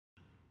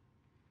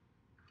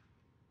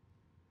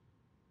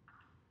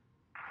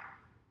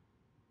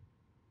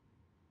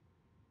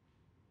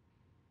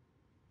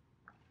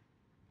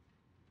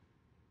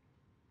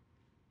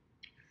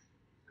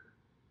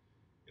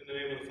In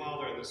the name of the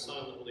Father, and the Son,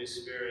 and the Holy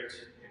Spirit.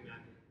 Amen.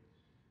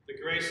 The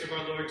grace of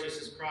our Lord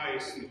Jesus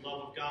Christ, the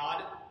love of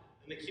God,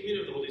 and the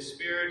communion of the Holy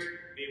Spirit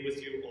be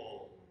with you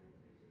all.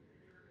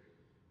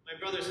 My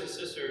brothers and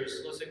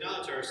sisters, let's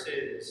acknowledge our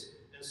sins,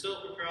 and so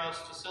prepare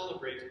us to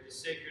celebrate the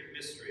sacred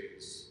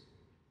mysteries.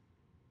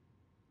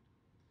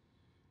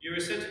 You were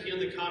sent to heal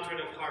the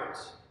contrite of heart.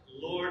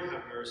 Lord,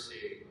 have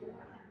mercy.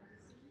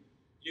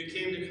 You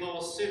came to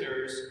call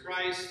sinners.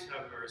 Christ,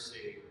 have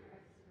mercy.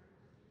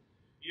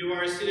 You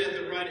are seated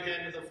at the right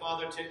hand of the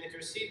Father to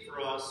intercede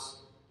for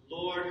us.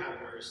 Lord,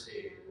 have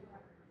mercy.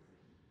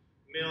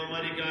 May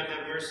Almighty God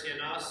have mercy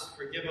on us,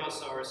 forgive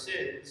us our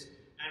sins,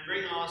 and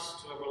bring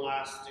us to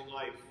everlasting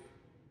life.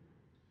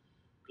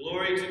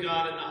 Glory to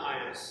God in the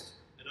highest,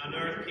 and on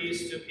earth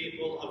peace to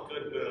people of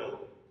good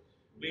will.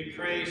 We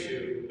praise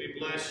you, we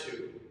bless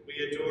you, we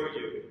adore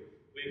you,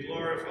 we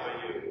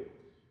glorify you.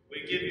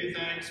 We give you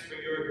thanks for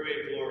your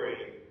great glory.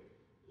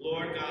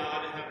 Lord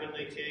God,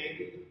 heavenly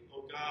King,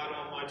 O God,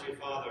 Almighty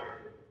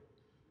Father,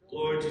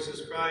 Lord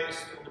Jesus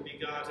Christ, only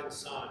begotten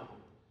Son,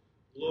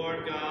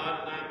 Lord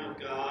God, Lamb of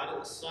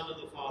God, Son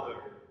of the Father,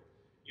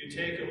 you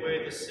take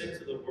away the sins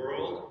of the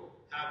world,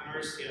 have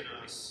mercy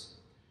on us.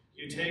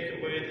 You take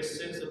away the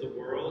sins of the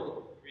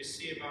world,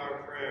 receive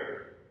our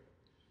prayer.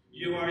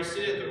 You are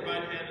seated at the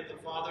right hand of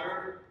the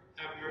Father,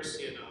 have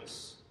mercy on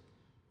us.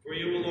 For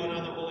you alone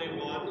are the Holy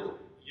One,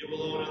 you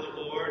alone are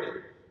the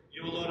Lord,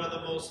 you alone are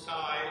the Most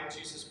High,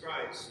 Jesus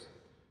Christ,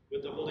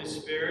 with the Holy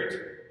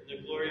Spirit, and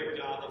the glory of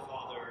God the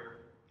Father.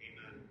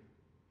 Amen.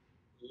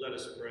 Let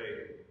us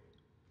pray.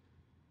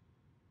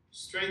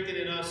 Strengthen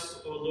in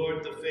us, O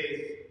Lord, the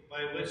faith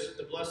by which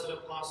the blessed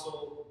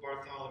Apostle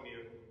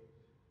Bartholomew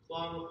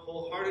clung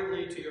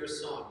wholeheartedly to your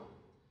Son,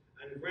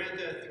 and grant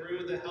that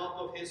through the help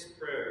of his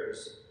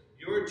prayers,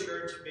 your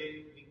church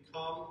may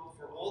become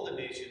for all the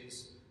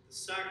nations the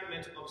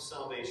sacrament of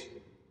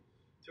salvation.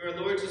 Through our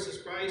Lord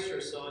Jesus Christ,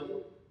 your Son,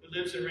 who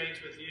lives and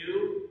reigns with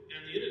you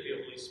and the unity of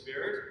the Holy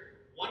Spirit,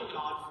 one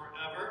God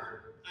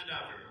forever and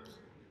ever.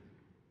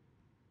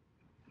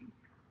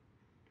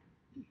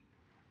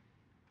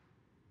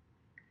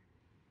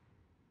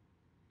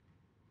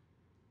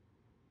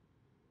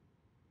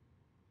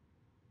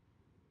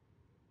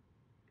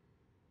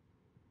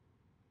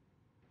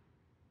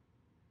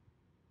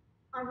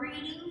 A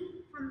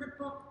reading from the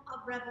book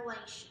of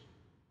Revelation.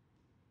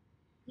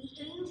 The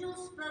angel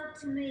spoke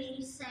to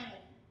me,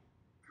 saying,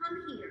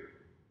 "Come here.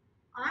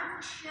 I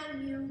will show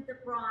you the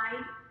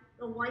bride,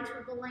 the wife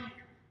of the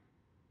Lamb."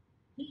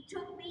 He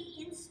took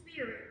me in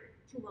spirit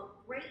to a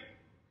great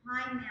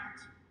high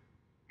mountain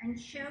and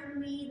showed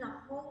me the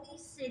holy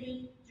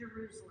city,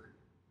 Jerusalem,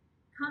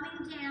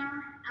 coming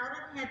down out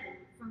of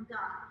heaven from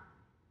God.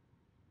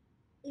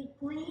 It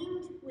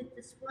gleamed with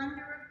the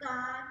splendor of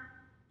God.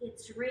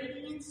 Its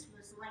radiance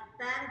was like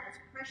that of a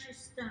precious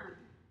stone,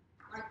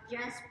 like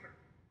jasper,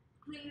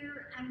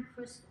 clear and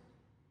crystal.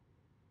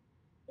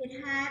 It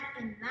had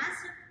a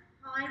massive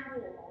high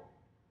wall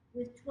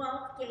with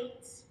 12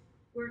 gates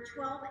where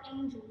 12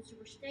 angels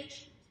were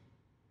stationed,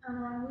 and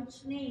on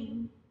which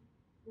name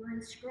were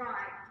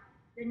inscribed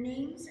the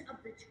names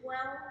of the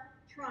 12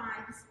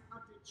 tribes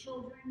of the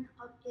children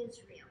of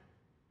Israel.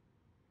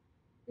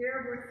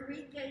 There were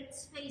 3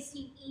 gates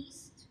facing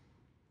east,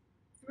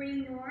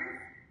 3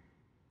 north,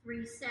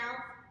 3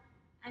 south,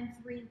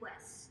 and 3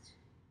 west.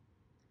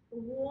 The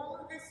wall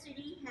of the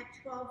city had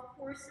 12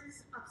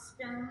 courses of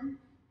stone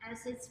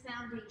as its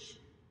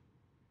foundation,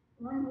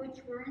 on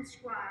which were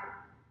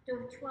inscribed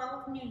the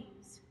 12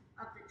 names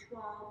of the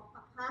 12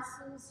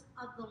 apostles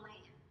of the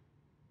Lamb.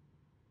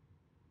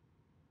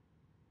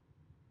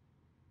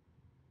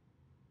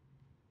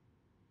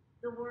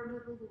 The word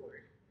of the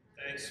Lord.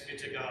 Thanks be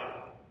to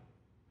God.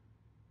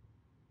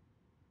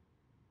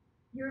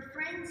 Your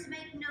friends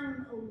make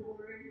known, O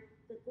Lord,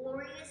 the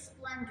glorious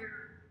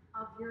splendor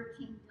of your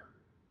kingdom.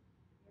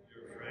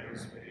 Your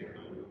friends may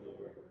know,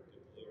 Lord,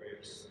 the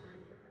glorious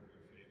splendor of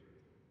your favor.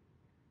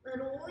 Let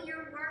all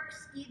your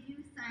works give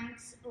you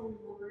thanks, O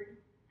Lord,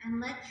 and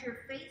let your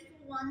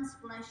faithful ones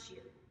bless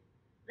you.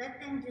 Let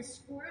them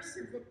discourse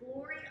of the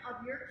glory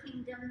of your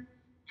kingdom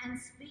and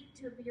speak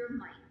to your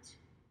might.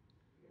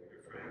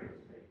 Your friends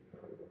make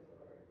known,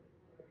 Lord,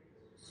 the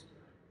glorious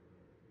splendor.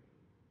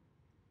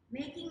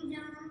 Making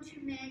known to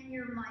men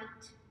your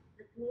might,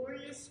 the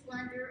glorious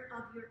splendor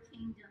of your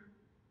kingdom.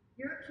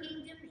 Your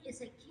kingdom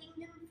is a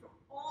kingdom for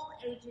all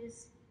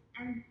ages,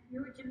 and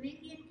your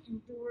dominion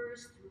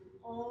endures through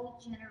all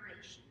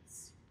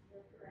generations.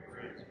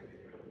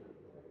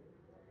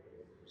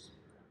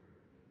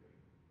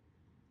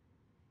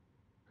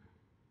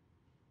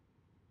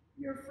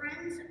 Your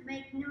friends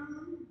make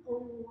known, O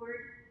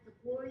Lord, the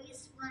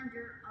glorious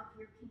splendor of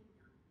your kingdom.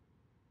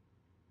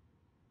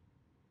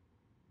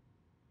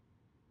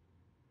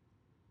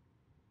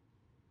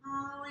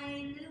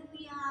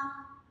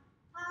 Hallelujah,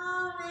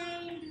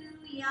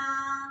 hallelujah,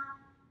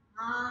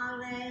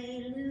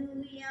 hallelujah.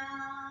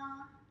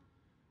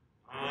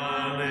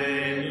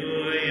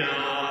 Hallelujah,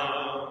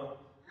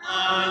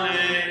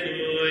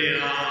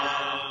 hallelujah,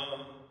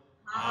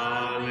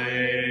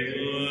 hallelujah.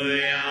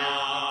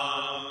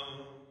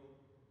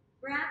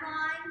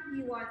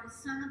 you are the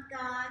Son of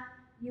God,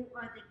 you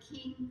are the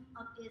King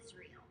of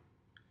Israel.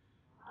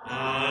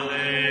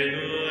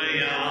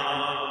 Alleluia.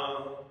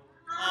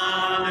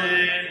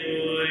 Alleluia.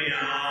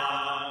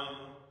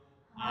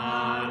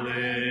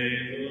 Alleluia.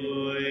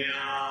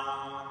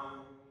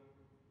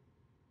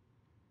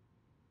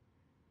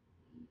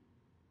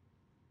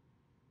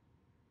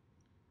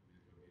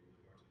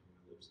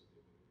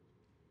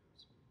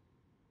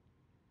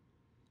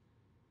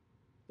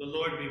 The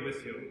Lord be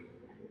with you.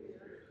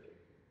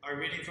 Our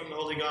reading from the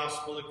Holy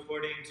Gospel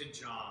according to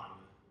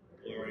John.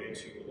 Glory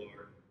to you,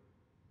 Lord.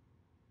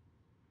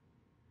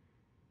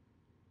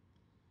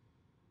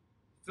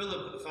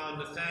 Philip found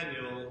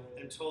Nathanael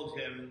and told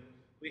him,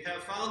 "We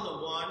have found the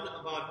one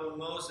about whom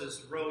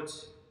Moses wrote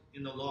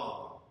in the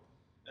law,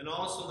 and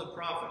also the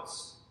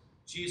prophets,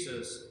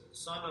 Jesus,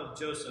 son of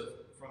Joseph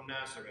from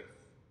Nazareth."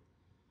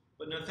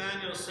 But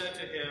Nathanael said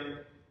to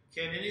him,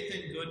 "Can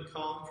anything good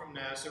come from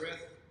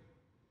Nazareth?"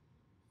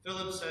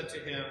 Philip said to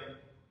him,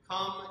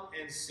 "Come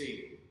and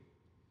see."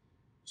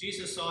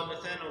 Jesus saw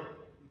Nathanael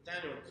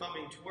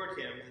coming toward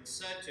him and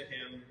said to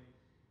him,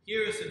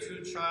 "Here is the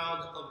true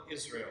child of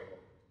Israel.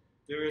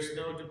 There is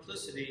no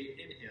duplicity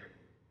in him."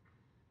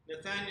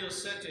 Nathanael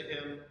said to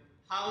him,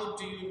 "How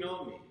do you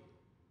know me?"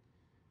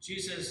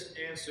 Jesus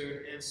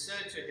answered and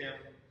said to him,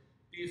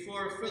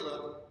 "Before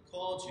Philip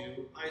called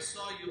you, I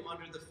saw you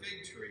under the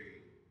fig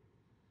tree."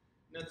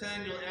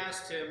 Nathanael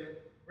asked him,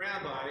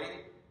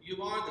 "Rabbi,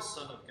 you are the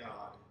Son of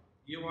God.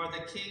 You are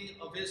the King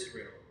of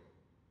Israel."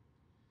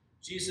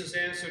 Jesus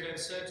answered and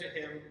said to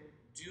him,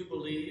 "Do you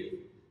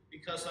believe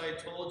because I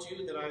told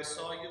you that I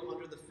saw you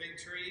under the fig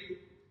tree?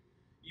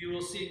 You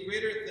will see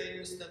greater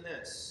things than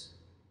this."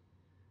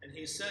 And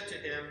he said to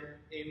him,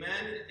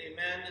 "Amen,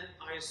 amen,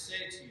 I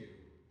say to you,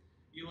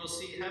 you will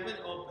see heaven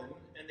open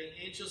and the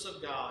angels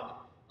of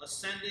God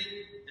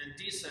ascending and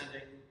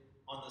descending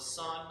on the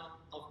Son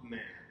of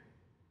Man."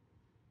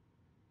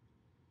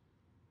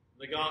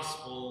 The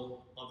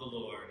Gospel of the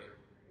Lord.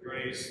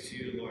 Praise to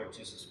you, Lord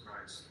Jesus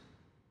Christ.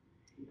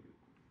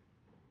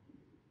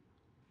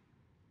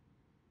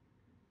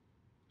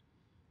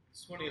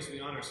 This morning, as we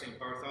honor St.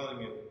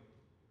 Bartholomew,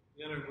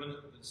 we honor one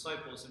of the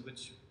disciples in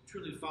which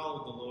truly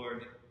followed the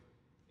Lord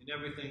in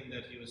everything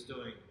that he was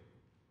doing.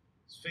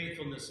 His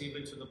faithfulness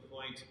even to the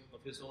point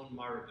of his own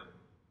martyrdom,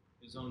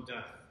 his own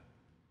death,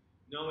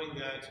 knowing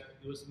that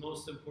it was the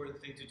most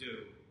important thing to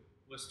do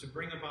was to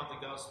bring about the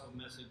gospel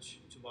message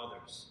to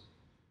others,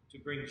 to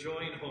bring joy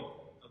and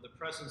hope of the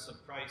presence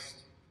of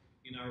Christ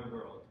in our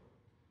world.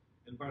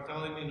 And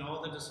Bartholomew and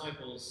all the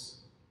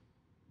disciples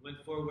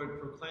went forward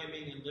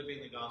proclaiming and living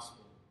the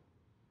gospel.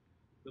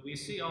 But we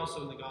see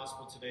also in the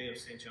gospel today of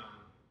St.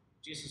 John,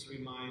 Jesus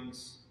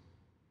reminds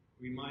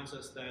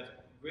us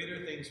that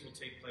greater things will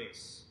take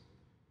place.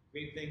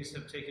 Great things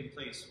have taken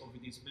place over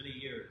these many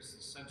years,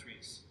 these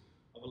centuries,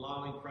 of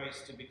allowing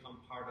Christ to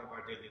become part of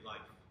our daily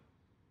life.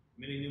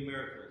 Many new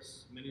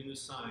miracles, many new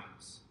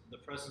signs, the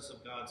presence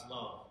of God's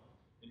love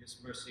and his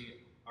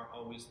mercy are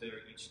always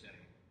there each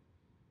day.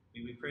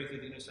 May we pray through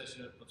the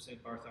intercession of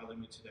St.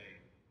 Bartholomew today,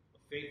 a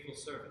faithful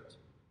servant,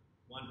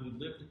 one who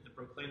lived and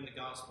proclaimed the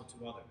gospel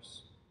to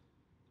others.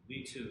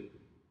 We too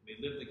may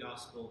live the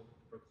gospel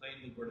and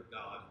proclaim the word of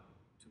God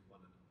to one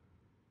another.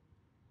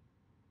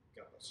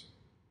 God bless you.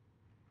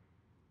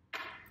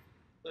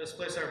 Let us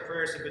place our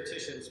prayers and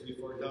petitions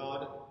before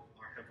God,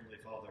 our Heavenly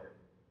Father.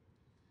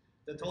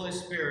 That the Holy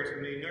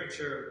Spirit may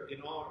nurture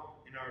in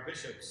our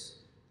bishops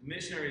the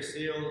missionary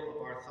zeal of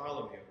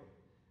Bartholomew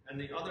and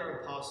the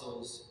other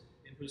apostles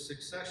in whose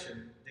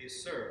succession they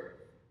serve,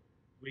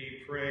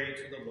 we pray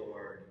to the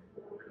Lord.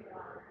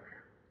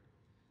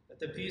 That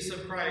the peace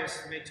of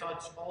Christ may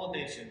touch all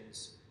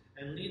nations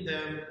and lead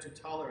them to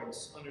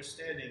tolerance,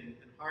 understanding,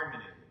 and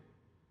harmony,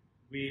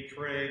 we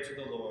pray to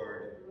the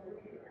Lord.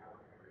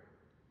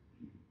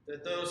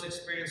 That those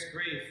experience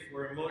grief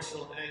or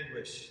emotional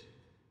anguish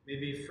may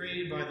be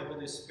freed by the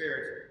Holy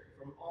Spirit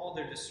from all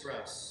their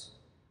distress,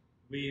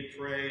 we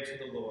pray to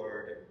the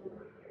Lord.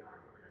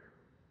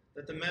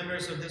 That the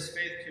members of this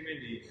faith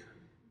community,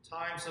 in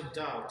times of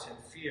doubt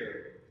and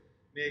fear,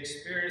 may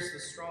experience the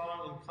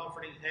strong and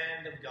comforting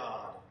hand of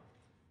God,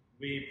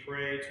 we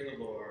pray to the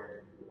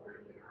Lord.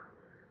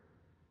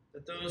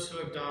 That those who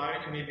have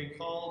died may be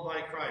called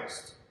by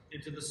Christ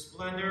into the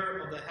splendor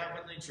of the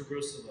heavenly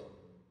Jerusalem,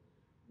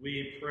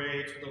 we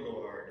pray to the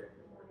Lord.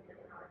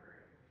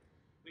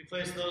 We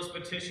place those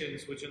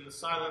petitions which in the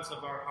silence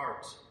of our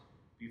heart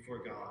before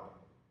God.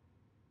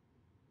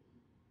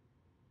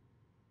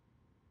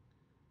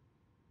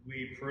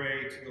 We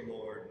pray to the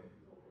Lord.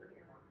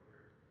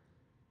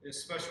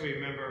 Especially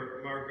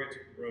remember Margaret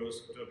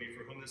Rose Dobie,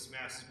 for whom this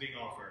Mass is being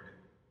offered.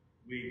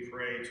 We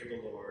pray to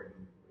the Lord.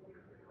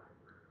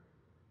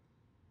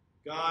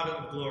 God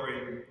of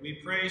glory, we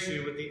praise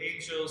you with the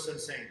angels and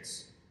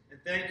saints, and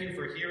thank you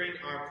for hearing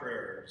our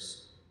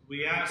prayers.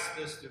 We ask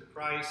this through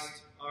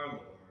Christ our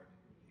Lord.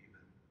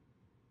 Amen.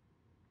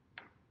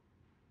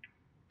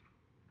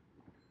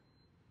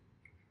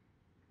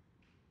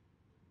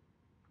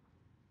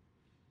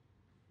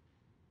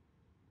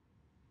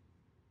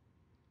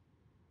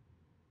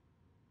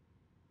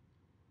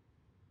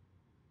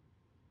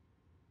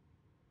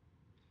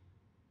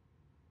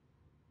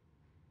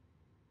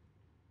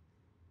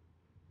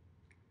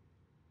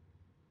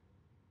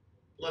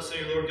 Blessed are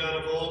you, Lord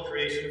God of all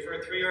creation, for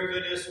through your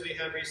goodness we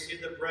have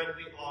received the bread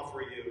we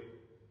offer you.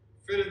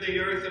 Fruit of the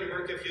earth and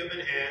work of human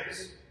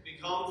hands,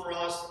 become for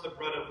us the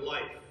bread of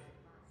life.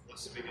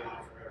 Blessed be God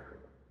forever.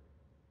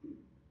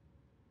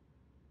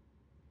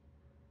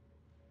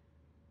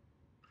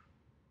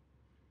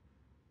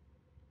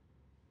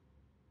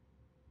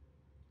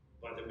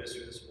 By the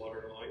mystery of this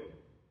water and wine,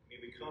 may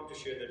we come to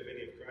share in the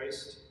divinity of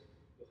Christ,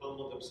 who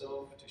humbled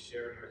himself to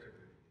share in our humanity.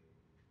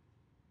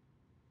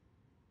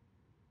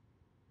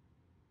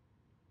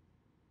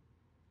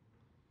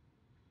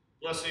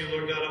 Blessed are you,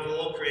 Lord God of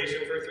all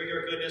creation, for through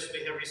your goodness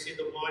we have received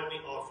the wine we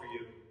offer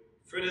you.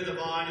 Fruit of the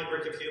vine and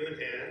work of human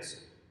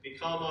hands,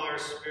 become our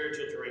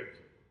spiritual drink.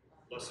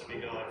 Blessed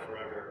be God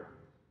forever.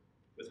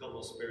 With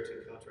humble spirit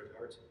and contrite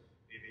heart,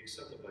 may we be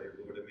accepted by you,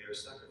 Lord, and may our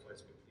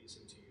sacrifice be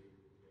pleasing to you,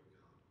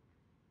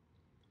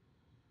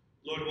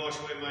 Lord God. Lord, wash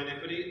away my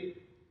iniquity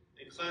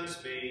and cleanse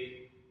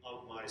me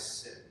of my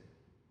sin.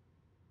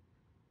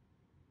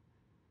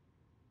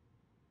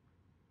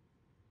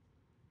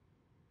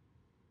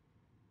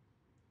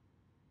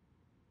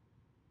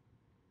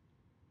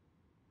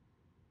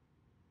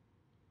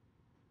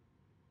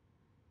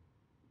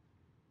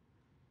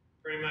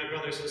 Pray, my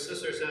brothers and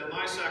sisters, that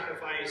my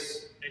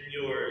sacrifice and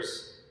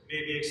yours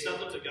may be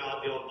acceptable to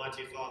God, the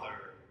Almighty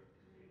Father.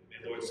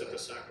 May the Lord set the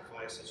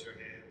sacrifice at your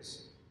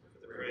hands,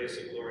 for the praise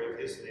and glory of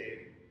his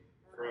name,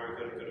 for our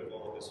good and good of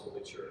all his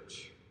holy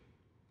church.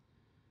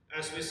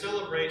 As we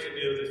celebrate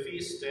anew the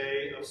feast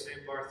day of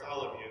St.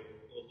 Bartholomew,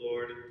 O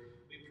Lord,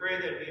 we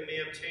pray that we may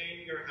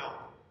obtain your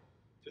help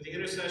through the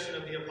intercession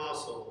of the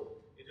apostle,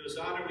 in whose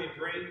honor we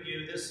bring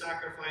you this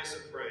sacrifice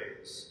of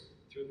praise,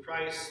 through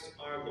Christ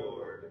our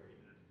Lord.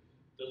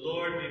 The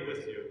Lord be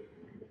with you.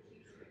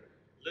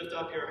 Lift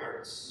up your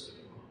hearts.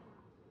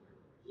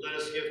 Let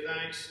us give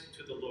thanks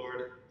to the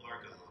Lord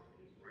our God.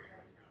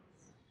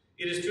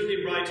 It is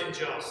truly right and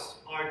just,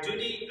 our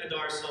duty and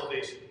our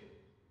salvation,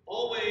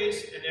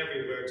 always and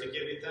everywhere to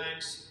give you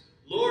thanks,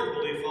 Lord,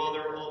 Holy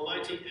Father,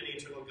 Almighty and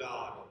eternal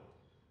God,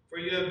 for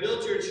you have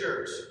built your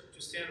church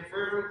to stand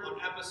firm on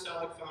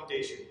apostolic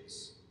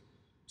foundations,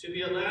 to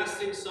be a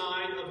lasting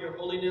sign of your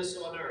holiness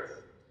on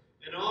earth,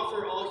 and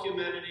offer all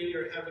humanity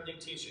your heavenly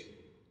teaching.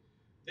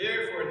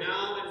 Therefore,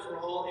 now and for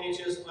all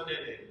ages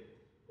unending,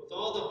 with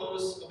all the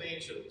hosts of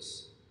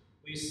angels,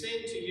 we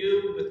sing to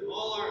you with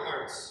all our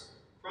hearts,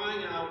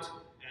 crying out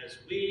as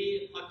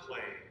we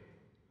acclaim.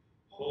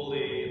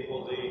 Holy,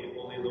 holy,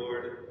 holy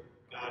Lord,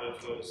 God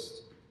of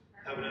hosts,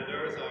 heaven and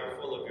earth are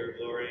full of your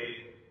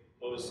glory.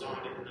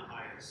 Hosanna in the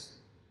highest.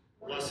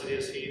 Blessed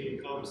is he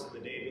who comes in the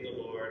name of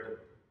the Lord.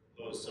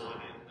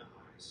 Hosanna in the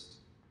highest.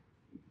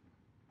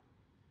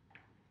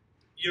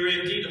 You are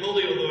indeed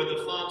holy, O Lord,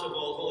 the fount of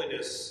all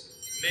holiness.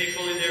 Make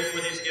holy,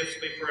 therefore, these gifts,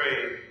 we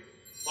pray,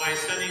 by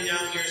sending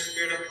down your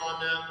Spirit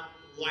upon them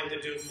like the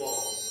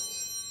dewfall,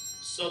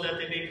 so that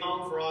they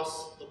become for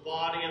us the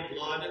body and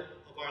blood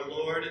of our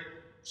Lord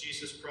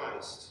Jesus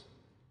Christ.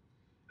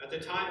 At the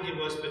time he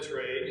was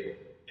betrayed,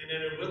 and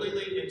entered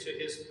willingly into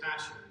his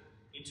passion,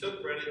 he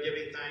took bread and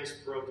giving thanks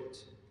broke it,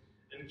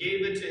 and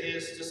gave it to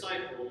his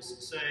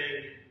disciples,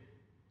 saying,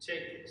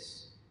 Take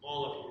this,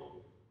 all of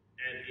you,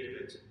 and eat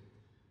of it.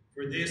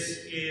 For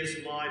this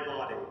is my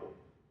body,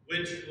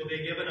 which will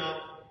be given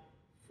up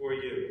for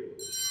you.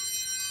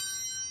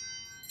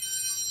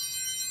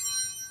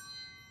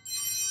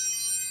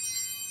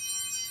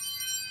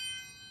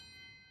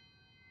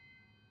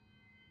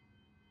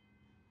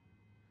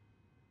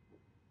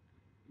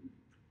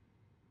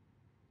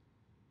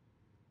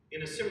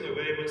 In a similar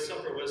way, when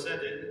supper was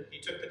ended,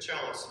 he took the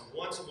chalice, and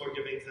once more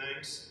giving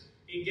thanks,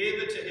 he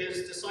gave it to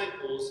his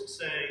disciples,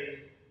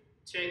 saying,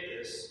 Take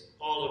this,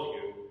 all of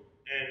you,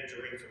 and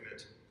drink from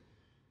it.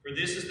 For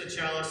this is the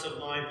chalice of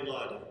my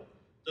blood,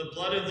 the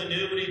blood of the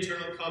new and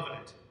eternal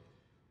covenant,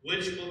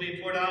 which will be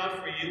poured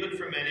out for you and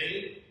for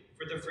many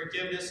for the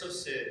forgiveness of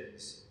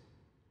sins.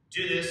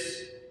 Do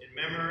this in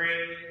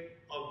memory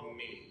of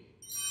me.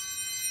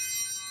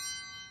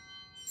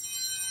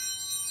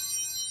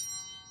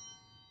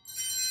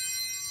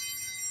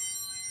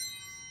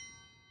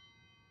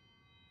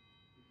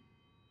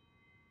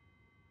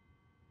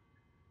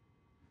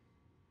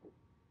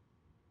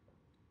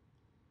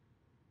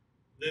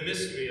 The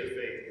mystery of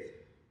faith.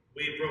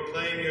 We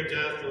proclaim your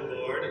death, O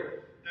Lord,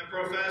 and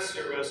profess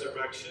your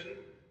resurrection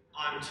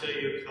until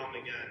you come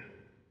again.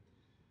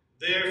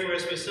 Therefore,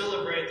 as we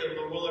celebrate the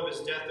memorial of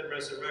his death and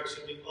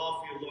resurrection, we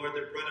offer you, Lord,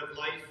 the bread of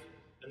life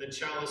and the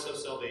chalice of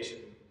salvation,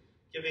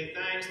 giving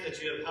thanks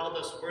that you have held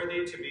us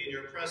worthy to be in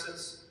your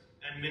presence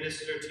and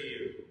minister to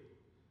you.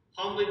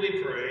 Humbly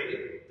we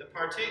pray that,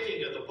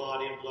 partaking of the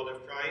body and blood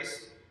of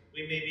Christ,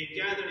 we may be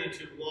gathered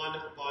into one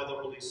by the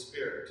Holy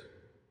Spirit.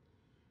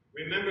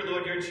 Remember,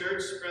 Lord, your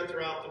church spread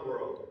throughout the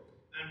world,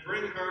 and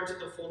bring her to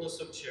the fullness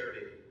of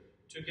charity,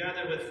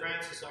 together with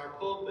Francis our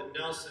Pope and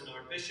Nelson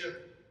our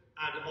Bishop,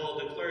 and all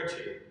the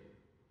clergy.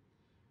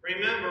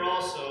 Remember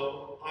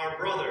also our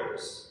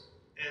brothers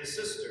and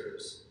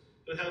sisters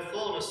who have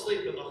fallen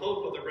asleep in the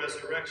hope of the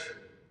resurrection,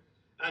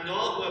 and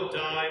all who have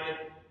died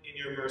in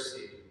your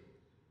mercy.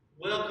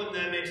 Welcome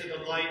them into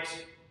the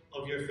light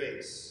of your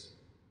face.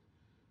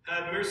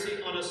 Have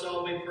mercy on us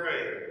all, we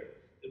pray,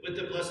 that with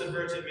the Blessed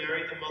Virgin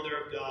Mary, the Mother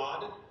of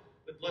God,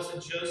 with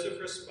Blessed Joseph,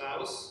 her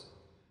spouse,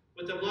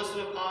 with the blessed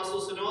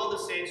apostles and all the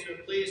saints who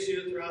have pleased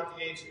you throughout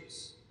the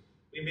ages,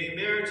 we may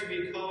merit to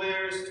be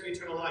co-heirs to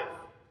eternal life.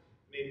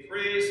 May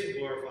praise and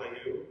glorify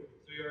you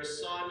through your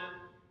Son,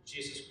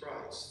 Jesus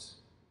Christ.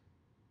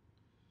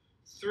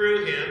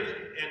 Through him,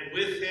 and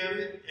with him,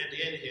 and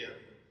in him,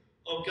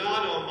 O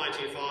God,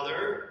 Almighty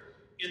Father,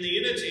 in the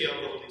unity of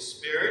the Holy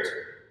Spirit,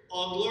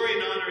 all glory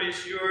and honor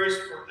is yours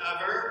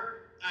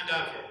forever and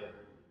ever.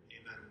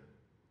 Amen.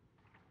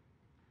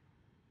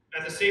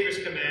 At the Savior's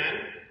command,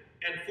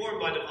 and formed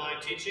by divine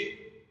teaching,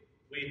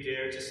 we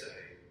dare to say,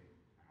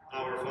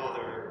 Our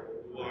Father,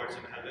 who art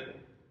in heaven,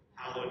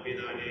 hallowed be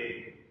thy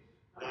name.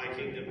 Thy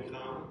kingdom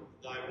come,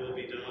 thy will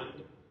be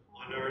done,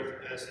 on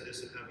earth as it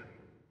is in heaven.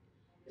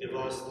 Give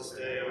us this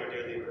day our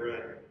daily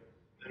bread,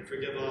 and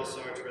forgive us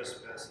our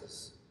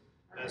trespasses,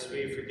 as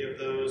we forgive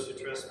those who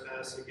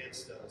trespass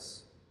against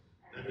us.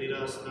 And lead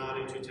us not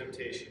into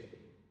temptation,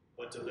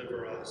 but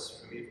deliver us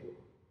from evil.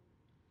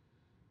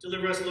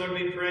 Deliver us, Lord,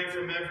 we pray,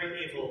 from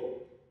every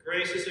evil.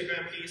 Graciously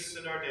grant peace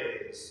in our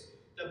days,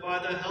 that by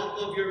the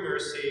help of your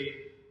mercy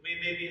we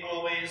may be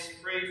always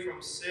free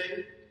from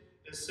sin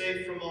and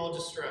safe from all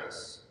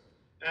distress,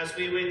 as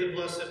we await the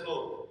blessed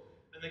hope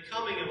and the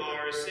coming of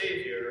our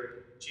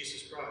Savior,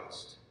 Jesus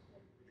Christ.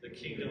 The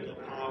kingdom, the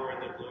power,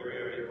 and the glory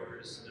are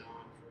yours, now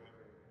and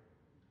forever.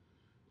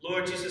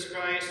 Lord Jesus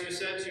Christ, who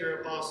said to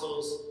your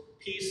apostles,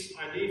 Peace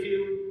I leave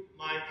you,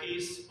 my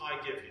peace I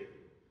give you.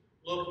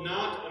 Look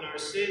not on our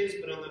sins,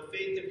 but on the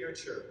faith of your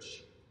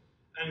church,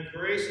 and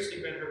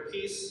graciously grant her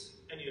peace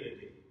and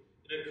unity,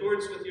 in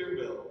accordance with your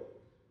will,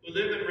 who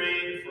live and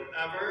reign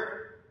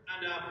forever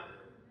and ever.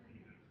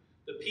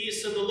 The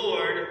peace of the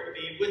Lord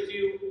be with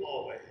you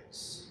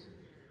always.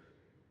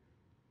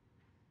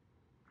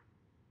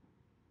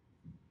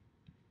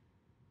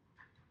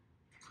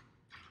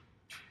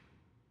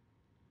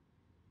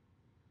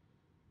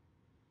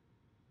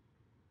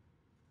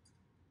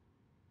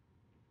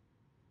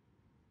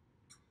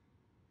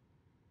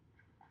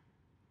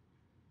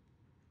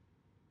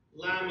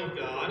 Lamb of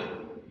God,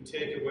 you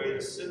take away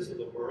the sins of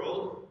the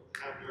world,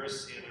 have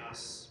mercy on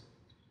us.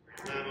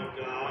 Lamb of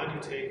God,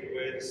 you take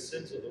away the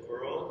sins of the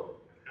world,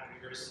 have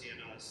mercy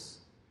on us.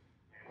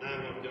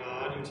 Lamb of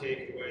God, you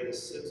take away the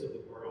sins of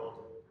the world,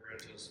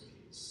 grant us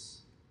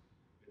peace.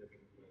 May the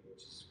kingdom of the Lord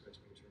Jesus Christ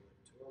be returned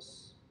to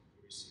us.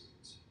 We receive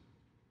it.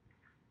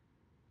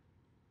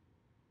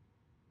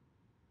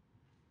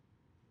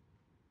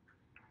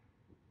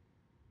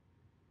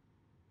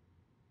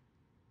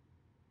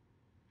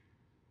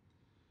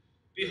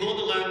 Behold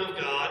the Lamb of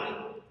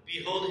God.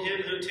 Behold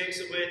him who takes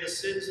away the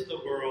sins of the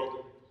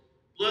world.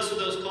 Blessed are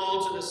those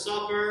called to the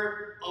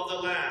supper of the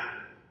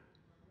Lamb.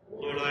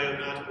 Lord, I am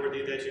not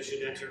worthy that you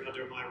should enter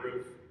under my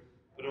roof,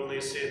 but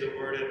only say the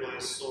word, and my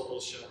soul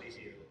shall be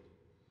healed.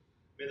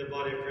 May the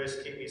body of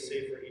Christ keep me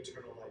safe for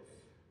eternal life.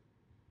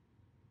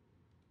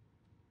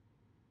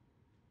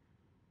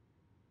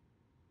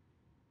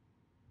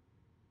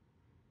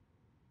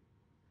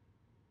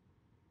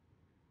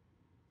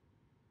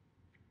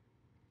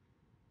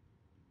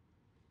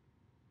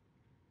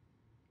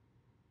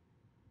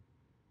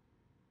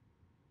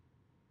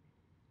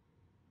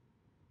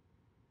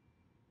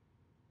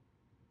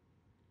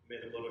 May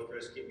the blood of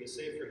Christ keep me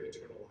safe for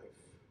eternal life.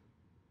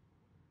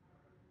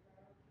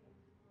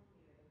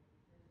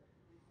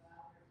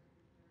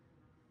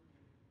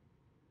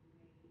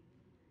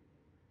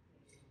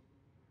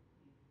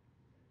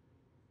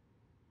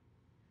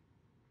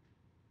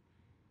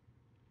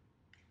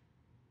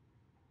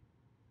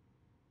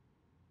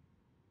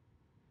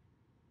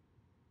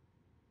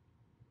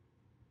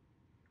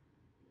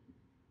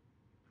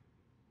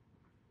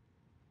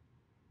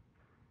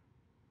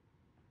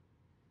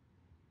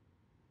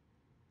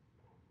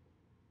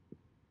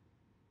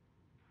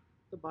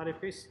 The body of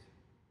Christ.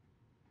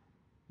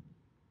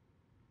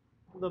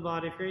 The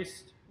body of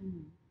Christ.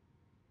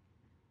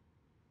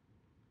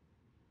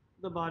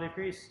 The body of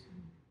Christ.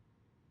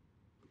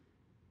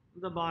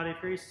 The body of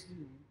Christ.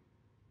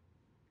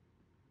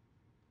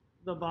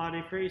 The body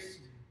of Christ.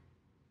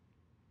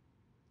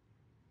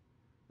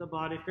 The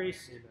body of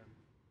Christ.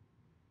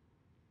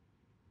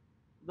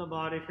 The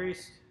body of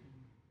Christ.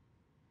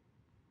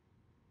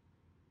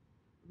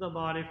 The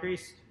body of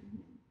Christ.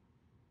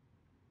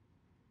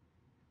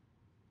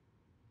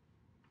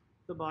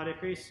 The body of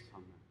Christ.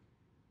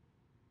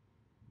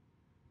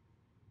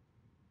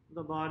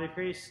 The body of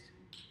Christ.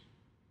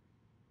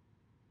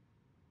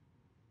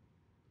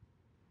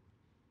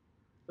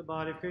 The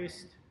body of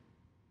Christ.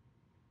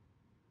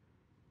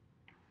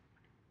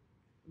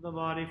 The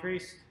body of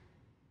Christ.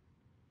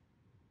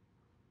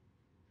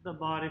 The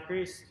body of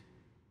Christ.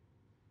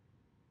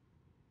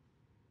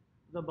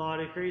 The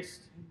body of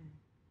Christ.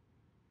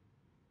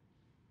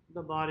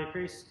 The body of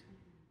Christ.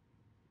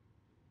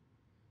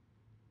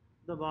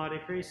 The body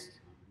of Christ.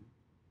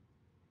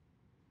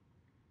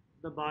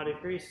 The body of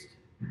Christ.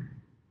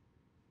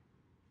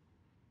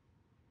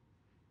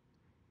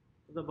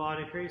 The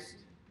body of Christ.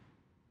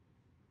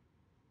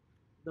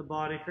 the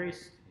body of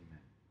Christ, Amen.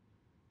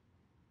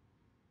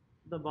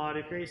 the body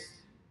of Christ,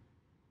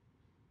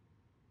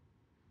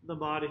 the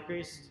body of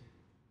Christ,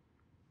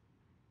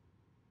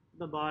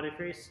 the body of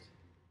Christ,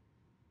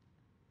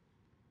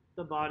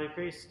 the body of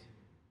Christ,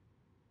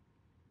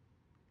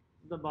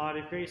 the body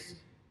of Christ,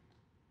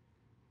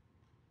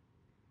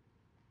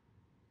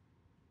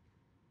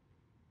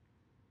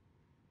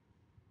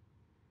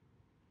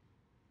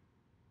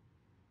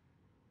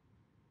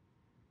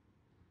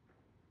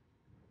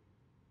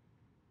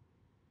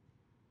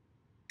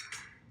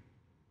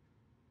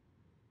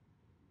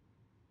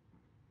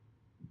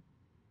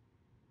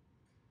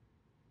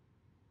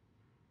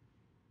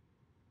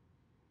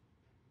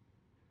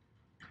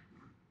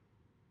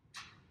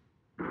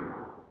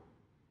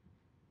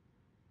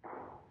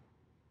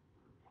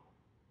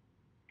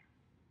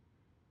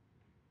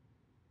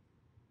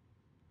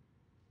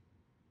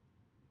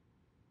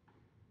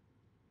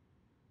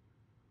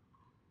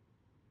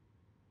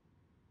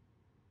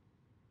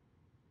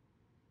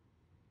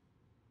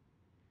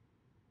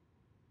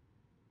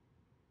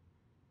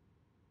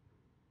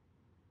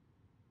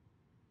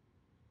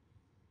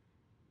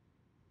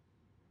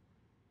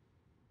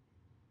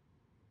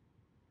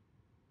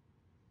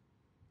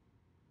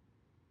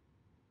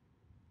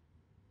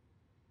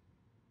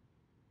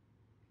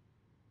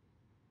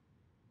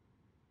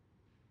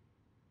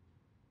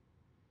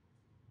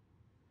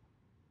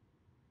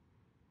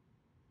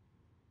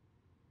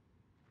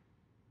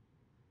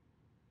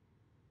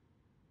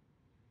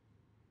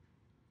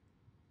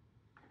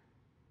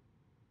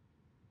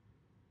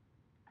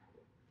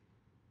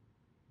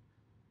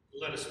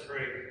 Let us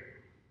pray.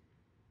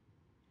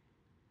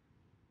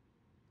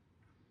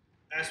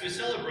 As we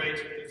celebrate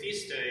the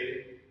feast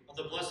day of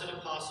the blessed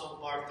Apostle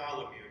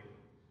Bartholomew,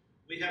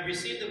 we have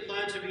received the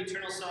pledge of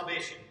eternal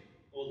salvation,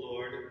 O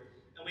Lord,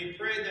 and we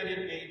pray that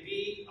it may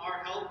be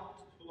our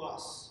help to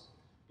us,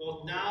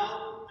 both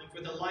now and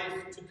for the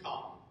life to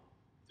come,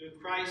 through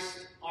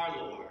Christ our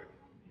Lord.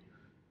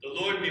 The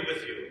Lord be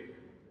with you.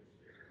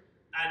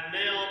 And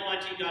may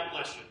Almighty God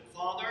bless you, the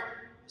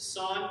Father, the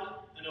Son,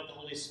 and of the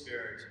Holy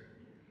Spirit.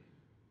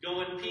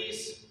 Go in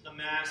peace, the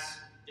Mass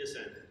is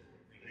ended.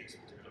 Thanks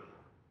be to God.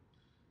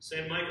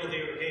 Saint Michael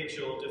the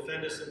Archangel,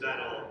 defend us in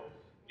battle.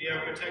 Be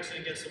our protection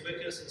against the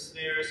wickedness and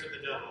snares of the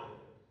devil.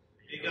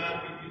 May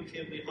God rebuke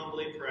him, we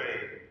humbly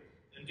pray.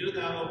 And do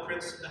thou, O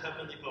Prince of the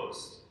heavenly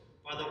host,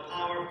 by the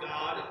power of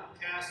God,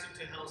 cast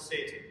into hell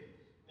Satan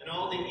and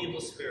all the evil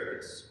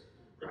spirits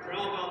who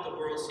prowl about the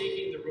world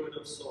seeking the ruin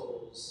of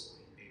souls.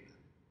 Amen.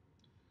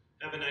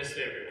 Have a nice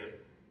day,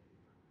 everyone.